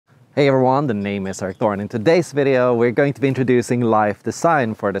Hey everyone, the name is Eric Thorne. In today's video, we're going to be introducing life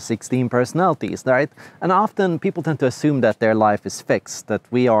design for the 16 personalities, right? And often people tend to assume that their life is fixed, that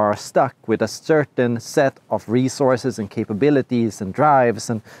we are stuck with a certain set of resources and capabilities and drives,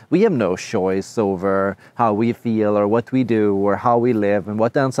 and we have no choice over how we feel or what we do or how we live and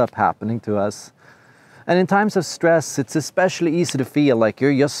what ends up happening to us. And in times of stress, it's especially easy to feel like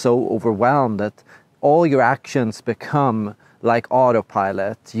you're just so overwhelmed that all your actions become like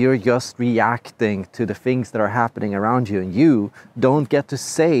autopilot. You're just reacting to the things that are happening around you, and you don't get to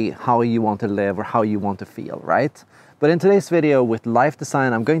say how you want to live or how you want to feel, right? But in today's video with life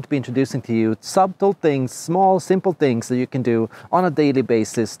design, I'm going to be introducing to you subtle things, small, simple things that you can do on a daily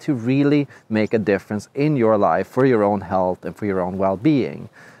basis to really make a difference in your life for your own health and for your own well-being.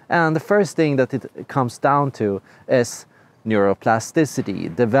 And the first thing that it comes down to is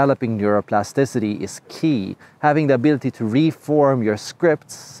neuroplasticity. Developing neuroplasticity is key. Having the ability to reform your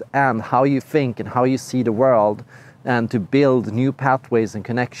scripts and how you think and how you see the world, and to build new pathways and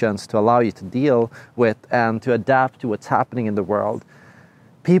connections to allow you to deal with and to adapt to what's happening in the world.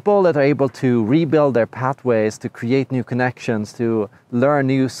 People that are able to rebuild their pathways, to create new connections, to learn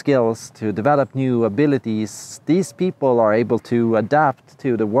new skills, to develop new abilities, these people are able to adapt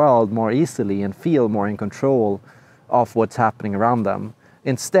to the world more easily and feel more in control of what's happening around them.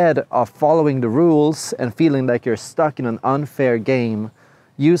 Instead of following the rules and feeling like you're stuck in an unfair game,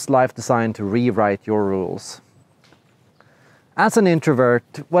 use life design to rewrite your rules. As an introvert,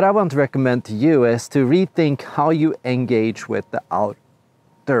 what I want to recommend to you is to rethink how you engage with the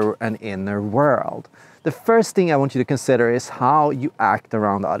outer and inner world. The first thing I want you to consider is how you act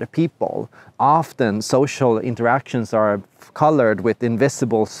around other people. Often social interactions are colored with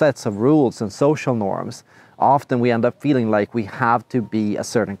invisible sets of rules and social norms. Often we end up feeling like we have to be a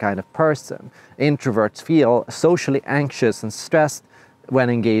certain kind of person. Introverts feel socially anxious and stressed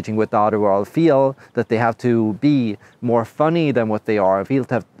when engaging with the outer world, feel that they have to be more funny than what they are, feel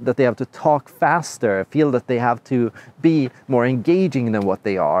that they have to talk faster, feel that they have to be more engaging than what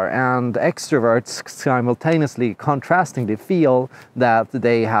they are. And extroverts simultaneously, contrastingly, feel that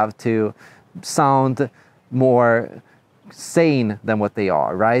they have to sound more sane than what they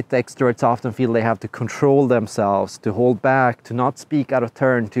are, right? Extroverts often feel they have to control themselves, to hold back, to not speak out of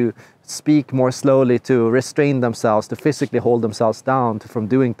turn, to speak more slowly, to restrain themselves, to physically hold themselves down from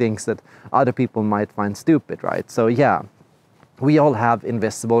doing things that other people might find stupid, right? So yeah, we all have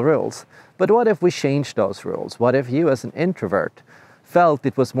invisible rules. But what if we change those rules? What if you as an introvert felt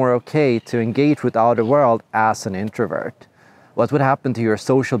it was more okay to engage with the outer world as an introvert? What would happen to your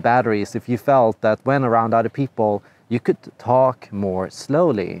social batteries if you felt that when around other people, you could talk more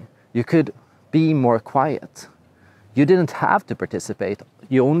slowly, you could be more quiet? You didn't have to participate.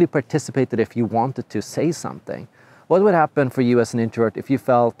 You only participated if you wanted to say something. What would happen for you as an introvert if you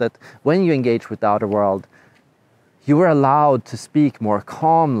felt that when you engage with the outer world, you were allowed to speak more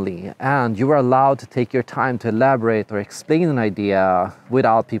calmly and you were allowed to take your time to elaborate or explain an idea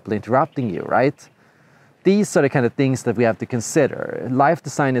without people interrupting you, right? These are the kind of things that we have to consider. Life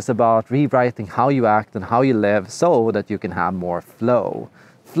design is about rewriting how you act and how you live so that you can have more flow.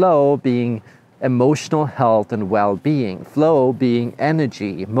 Flow being emotional health and well-being. Flow being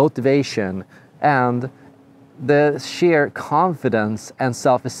energy, motivation, and the sheer confidence and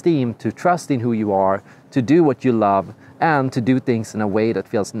self-esteem to trust in who you are, to do what you love, and to do things in a way that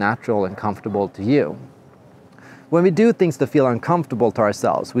feels natural and comfortable to you. When we do things that feel uncomfortable to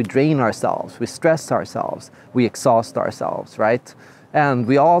ourselves, we drain ourselves, we stress ourselves, we exhaust ourselves, right? And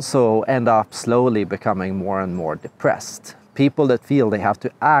we also end up slowly becoming more and more depressed. People that feel they have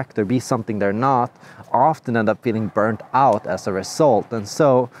to act or be something they're not often end up feeling burnt out as a result. And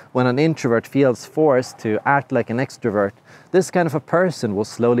so when an introvert feels forced to act like an extrovert, this kind of a person will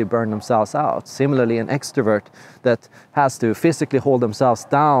slowly burn themselves out. Similarly, an extrovert that has to physically hold themselves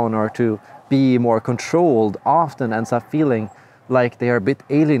down or to be more controlled often ends up feeling like they are a bit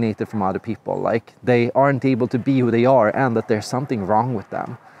alienated from other people, like they aren't able to be who they are and that there's something wrong with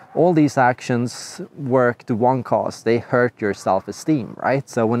them. All these actions work to one cause. They hurt your self-esteem, right?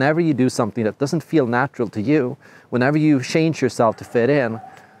 So whenever you do something that doesn't feel natural to you, whenever you change yourself to fit in,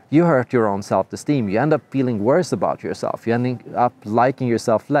 you hurt your own self-esteem. You end up feeling worse about yourself. You end up liking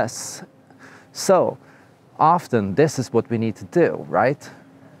yourself less. So often this is what we need to do, right?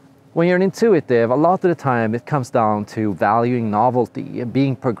 When you're an intuitive, a lot of the time it comes down to valuing novelty,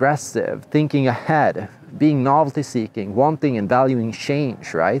 being progressive, thinking ahead, being novelty seeking, wanting and valuing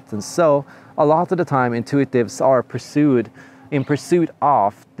change, right? And so a lot of the time intuitives are in pursuit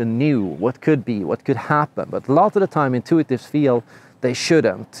of the new, what could be, what could happen. But a lot of the time intuitives feel they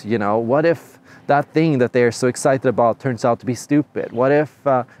shouldn't, you know, what if that thing that they're so excited about turns out to be stupid? What if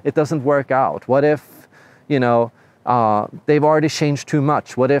it doesn't work out? What if, they've already changed too much?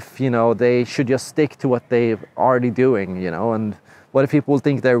 What if, they should just stick to what they're already doing, and what if people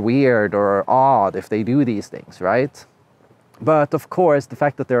think they're weird or odd if they do these things, right? But of course, the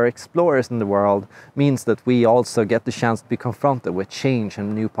fact that there are explorers in the world means that we also get the chance to be confronted with change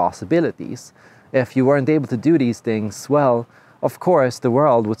and new possibilities. If you weren't able to do these things, well, of course, the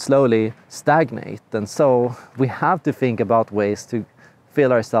world would slowly stagnate. And so we have to think about ways to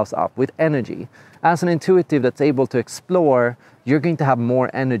fill ourselves up with energy. As an intuitive that's able to explore, you're going to have more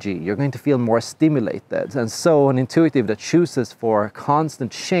energy. You're going to feel more stimulated. And so an intuitive that chooses for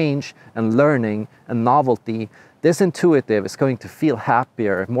constant change and learning and novelty, this intuitive is going to feel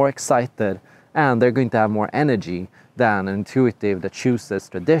happier, more excited, and they're going to have more energy than an intuitive that chooses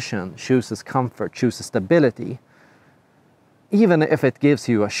tradition, chooses comfort, chooses stability. Even if it gives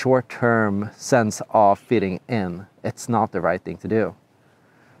you a short-term sense of fitting in, it's not the right thing to do.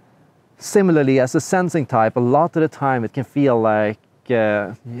 Similarly, as a sensing type, a lot of the time it can feel like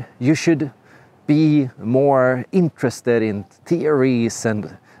you should be more interested in theories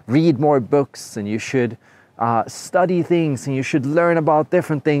and read more books, and you should study things, and you should learn about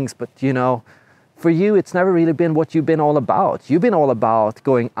different things. But for you, it's never really been what you've been all about. You've been all about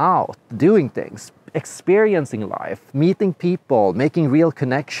going out, doing things, experiencing life, meeting people, making real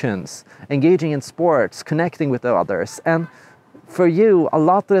connections, engaging in sports, connecting with others. And for you, a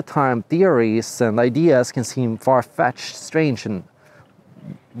lot of the time, theories and ideas can seem far-fetched, strange, and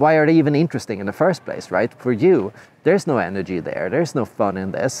why are they even interesting in the first place, right? For you, there's no energy there. There's no fun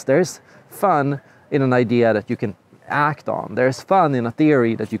in this. There's fun in an idea that you can act on. There's fun in a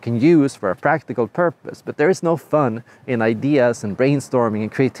theory that you can use for a practical purpose, but there is no fun in ideas and brainstorming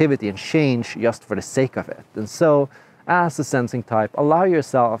and creativity and change just for the sake of it. And so, as a sensing type, allow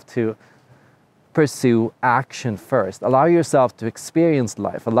yourself to pursue action first. Allow yourself to experience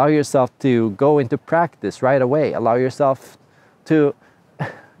life. Allow yourself to go into practice right away. Allow yourself to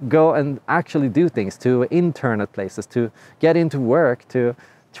go and actually do things, to intern at places, to get into work, to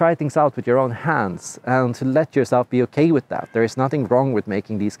try things out with your own hands, and to let yourself be okay with that. There is nothing wrong with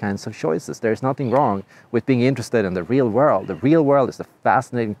making these kinds of choices. There is nothing wrong with being interested in the real world. The real world is a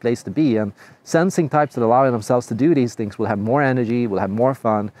fascinating place to be, and sensing types that allow themselves to do these things will have more energy, will have more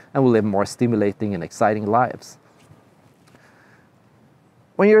fun, and will live more stimulating and exciting lives.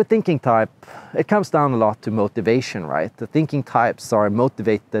 When you're a thinking type, it comes down a lot to motivation, right? The thinking types are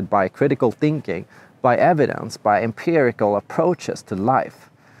motivated by critical thinking, by evidence, by empirical approaches to life.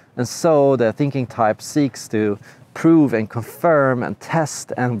 And so the thinking type seeks to prove and confirm and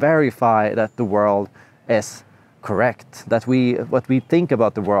test and verify that the world is correct, that what we think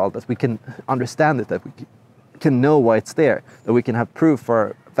about the world, that we can understand it, that we can know why it's there, that we can have proof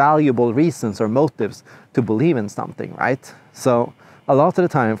for valuable reasons or motives to believe in something, right? So a lot of the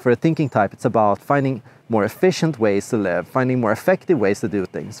time for a thinking type, it's about finding more efficient ways to live, finding more effective ways to do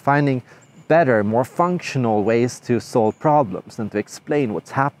things, finding better, more functional ways to solve problems and to explain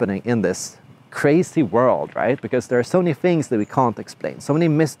what's happening in this crazy world, right? Because there are so many things that we can't explain, so many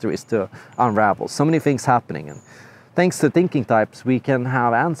mysteries to unravel, so many things happening. And thanks to thinking types, we can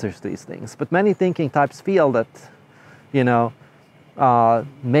have answers to these things. But many thinking types feel that,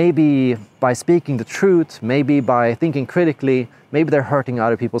 maybe by speaking the truth, maybe by thinking critically, maybe they're hurting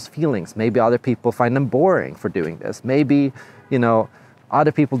other people's feelings. Maybe other people find them boring for doing this. Maybe,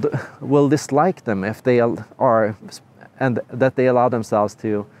 other people will dislike them if they are, and that they allow themselves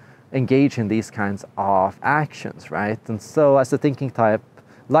to engage in these kinds of actions, right? And so as a thinking type,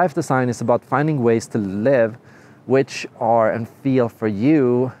 life design is about finding ways to live which are and feel for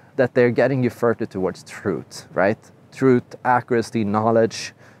you that they're getting you further towards truth, right? Truth, accuracy,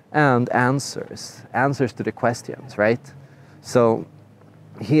 knowledge, and answers to the questions, right? So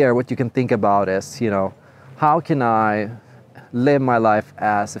here what you can think about is, how can I live my life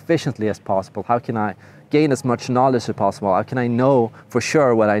as efficiently as possible? How can I gain as much knowledge as possible? How can I know for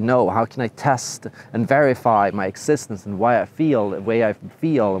sure what I know? How can I test and verify my existence and why I feel the way I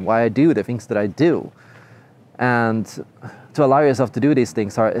feel and why I do the things that I do? And to allow yourself to do these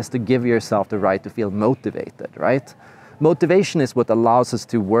things is to give yourself the right to feel motivated, right? Motivation is what allows us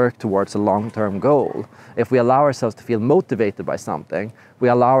to work towards a long-term goal. If we allow ourselves to feel motivated by something, we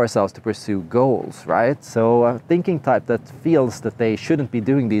allow ourselves to pursue goals, right? So a thinking type that feels that they shouldn't be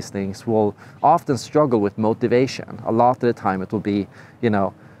doing these things will often struggle with motivation. A lot of the time it will be,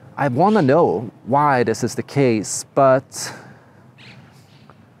 I want to know why this is the case, but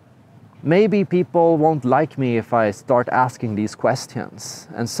maybe people won't like me if I start asking these questions.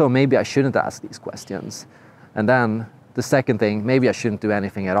 And so maybe I shouldn't ask these questions. And then the second thing, maybe I shouldn't do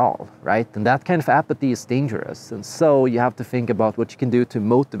anything at all, right? And that kind of apathy is dangerous. And so you have to think about what you can do to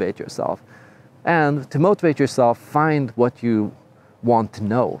motivate yourself. And to motivate yourself, find what you want to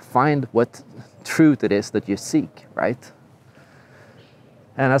know. Find what truth it is that you seek, right?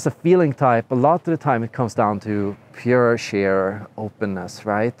 And as a feeling type, a lot of the time it comes down to pure sheer openness,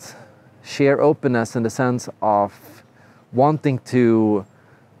 right? Sheer openness in the sense of wanting to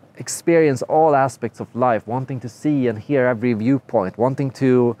experience all aspects of life, wanting to see and hear every viewpoint, wanting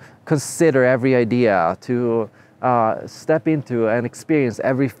to consider every idea, to step into and experience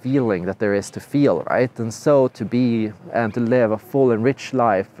every feeling that there is to feel, right? And so to be and to live a full and rich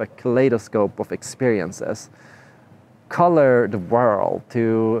life, a kaleidoscope of experiences. Color the world,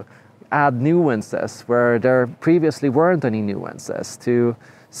 to add nuances where there previously weren't any nuances, to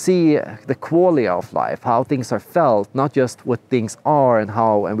see the quality of life, how things are felt, not just what things are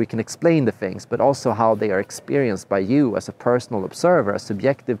and we can explain the things, but also how they are experienced by you as a personal observer, a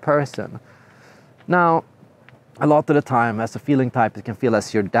subjective person. Now, a lot of the time as a feeling type, it can feel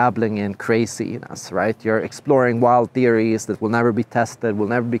as you're dabbling in craziness, right? You're exploring wild theories that will never be tested, will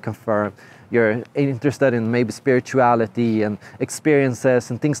never be confirmed. You're interested in maybe spirituality and experiences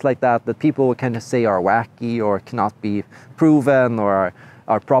and things like that people will kind of say are wacky or cannot be proven or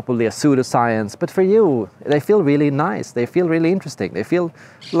are probably a pseudoscience. But for you, they feel really nice. They feel really interesting. They feel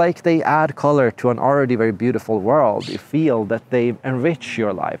like they add color to an already very beautiful world. You feel that they enrich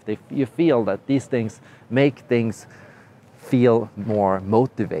your life. You feel that these things make things feel more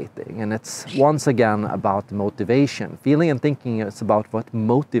motivating. And it's once again about motivation. Feeling and thinking is about what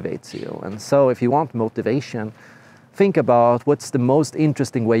motivates you. And so if you want motivation, think about what's the most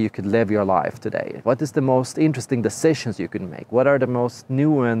interesting way you could live your life today. What is the most interesting decisions you could make? What are the most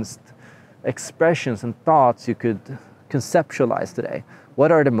nuanced expressions and thoughts you could conceptualize today?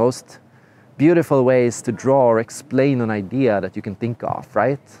 What are the most beautiful ways to draw or explain an idea that you can think of,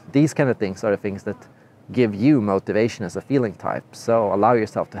 right? These kind of things are the things that give you motivation as a feeling type. So allow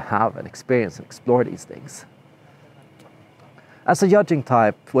yourself to have an experience and explore these things. As a judging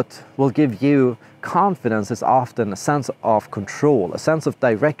type, what will give you confidence is often a sense of control, a sense of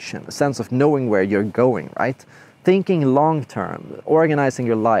direction, a sense of knowing where you're going, right? Thinking long term, organizing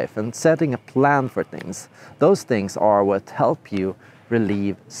your life and setting a plan for things. Those things are what help you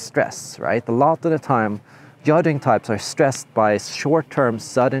relieve stress, right? A lot of the time, judging types are stressed by short-term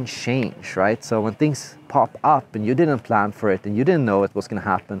sudden change, right? So when things pop up and you didn't plan for it and you didn't know it was going to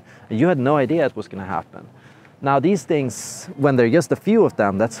happen and you had no idea it was going to happen. Now these things, when there are just a few of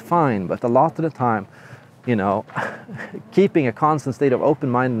them, that's fine, but a lot of the time, you know, keeping a constant state of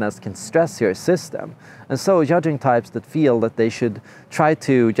open-mindedness can stress your system. And so judging types that feel that they should try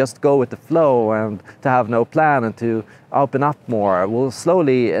to just go with the flow and to have no plan and to open up more will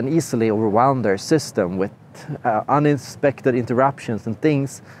slowly and easily overwhelm their system with unexpected interruptions and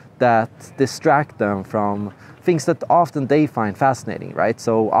things that distract them from things that often they find fascinating, right?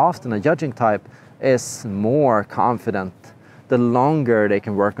 So often a judging type is more confident the longer they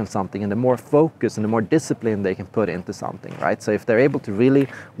can work on something and the more focus and the more discipline they can put into something, right? So if they're able to really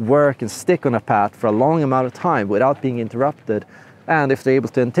work and stick on a path for a long amount of time without being interrupted, and if they're able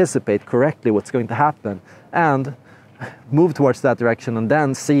to anticipate correctly what's going to happen and move towards that direction and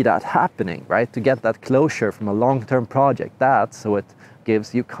then see that happening, right? To get that closure from a long-term project, that's what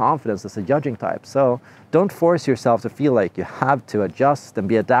gives you confidence as a judging type. So don't force yourself to feel like you have to adjust and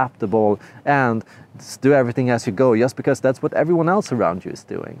be adaptable and do everything as you go just because that's what everyone else around you is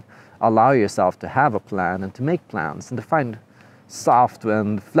doing. Allow yourself to have a plan and to make plans and to find soft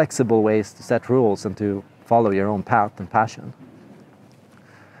and flexible ways to set rules and to follow your own path and passion.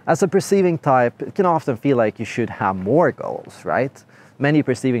 As a perceiving type, it can often feel like you should have more goals, right? Many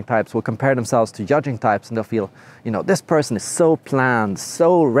perceiving types will compare themselves to judging types and they'll feel, you know, this person is so planned,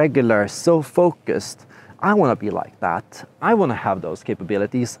 so regular, so focused. I want to be like that. I want to have those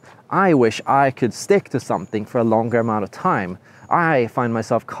capabilities. I wish I could stick to something for a longer amount of time. I find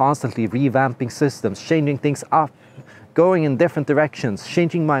myself constantly revamping systems, changing things up, going in different directions,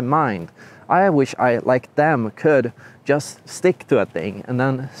 changing my mind. I wish I, like them, could just stick to a thing and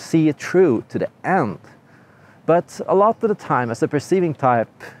then see it through to the end. But a lot of the time, as a perceiving type,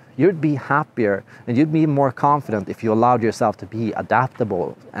 you'd be happier and you'd be more confident if you allowed yourself to be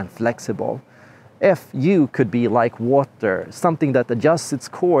adaptable and flexible. If you could be like water, something that adjusts its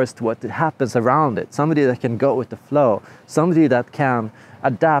course to what happens around it, somebody that can go with the flow, somebody that can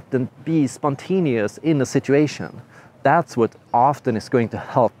adapt and be spontaneous in a situation, that's what often is going to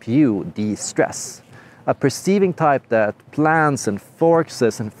help you de-stress. A perceiving type that plans and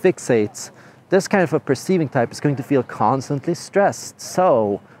focuses and fixates, this kind of a perceiving type is going to feel constantly stressed.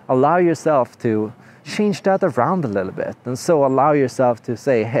 So allow yourself to change that around a little bit. And so allow yourself to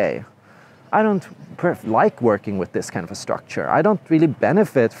say, hey, I don't like working with this kind of a structure. I don't really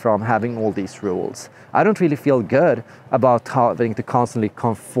benefit from having all these rules. I don't really feel good about having to constantly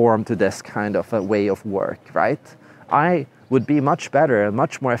conform to this kind of a way of work, right? I would be much better and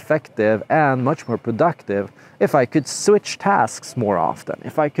much more effective and much more productive if I could switch tasks more often,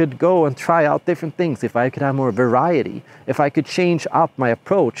 if I could go and try out different things, if I could have more variety, if I could change up my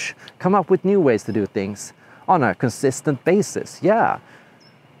approach, come up with new ways to do things on a consistent basis. Yeah,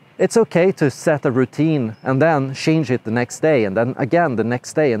 it's okay to set a routine and then change it the next day, and then again the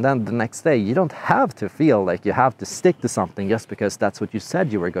next day, and then the next day. You don't have to feel like you have to stick to something just because that's what you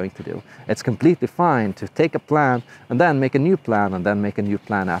said you were going to do. It's completely fine to take a plan and then make a new plan and then make a new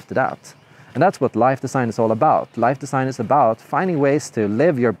plan after that. And that's what life design is all about. Life design is about finding ways to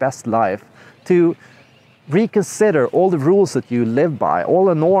live your best life, to reconsider all the rules that you live by, all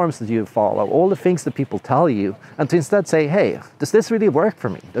the norms that you follow, all the things that people tell you, and to instead say, hey, does this really work for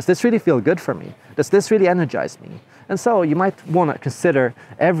me? Does this really feel good for me? Does this really energize me? And so you might want to consider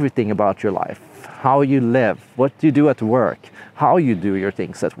everything about your life, how you live, what you do at work, how you do your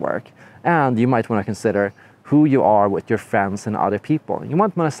things at work. And you might want to consider who you are with your friends and other people. You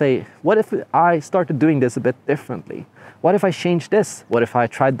might want to say, what if I started doing this a bit differently? What if I changed this? What if I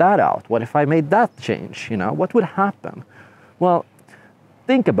tried that out? What if I made that change? You know, what would happen? Well,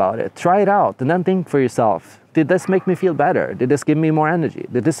 think about it, try it out, and then think for yourself, did this make me feel better? Did this give me more energy?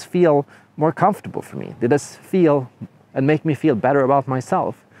 Did this feel more comfortable for me? Did this feel and make me feel better about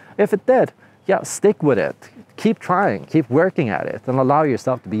myself? If it did, yeah, stick with it. Keep trying, keep working at it, and allow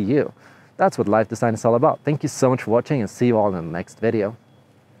yourself to be you. That's what life design is all about. Thank you so much for watching, and see you all in the next video.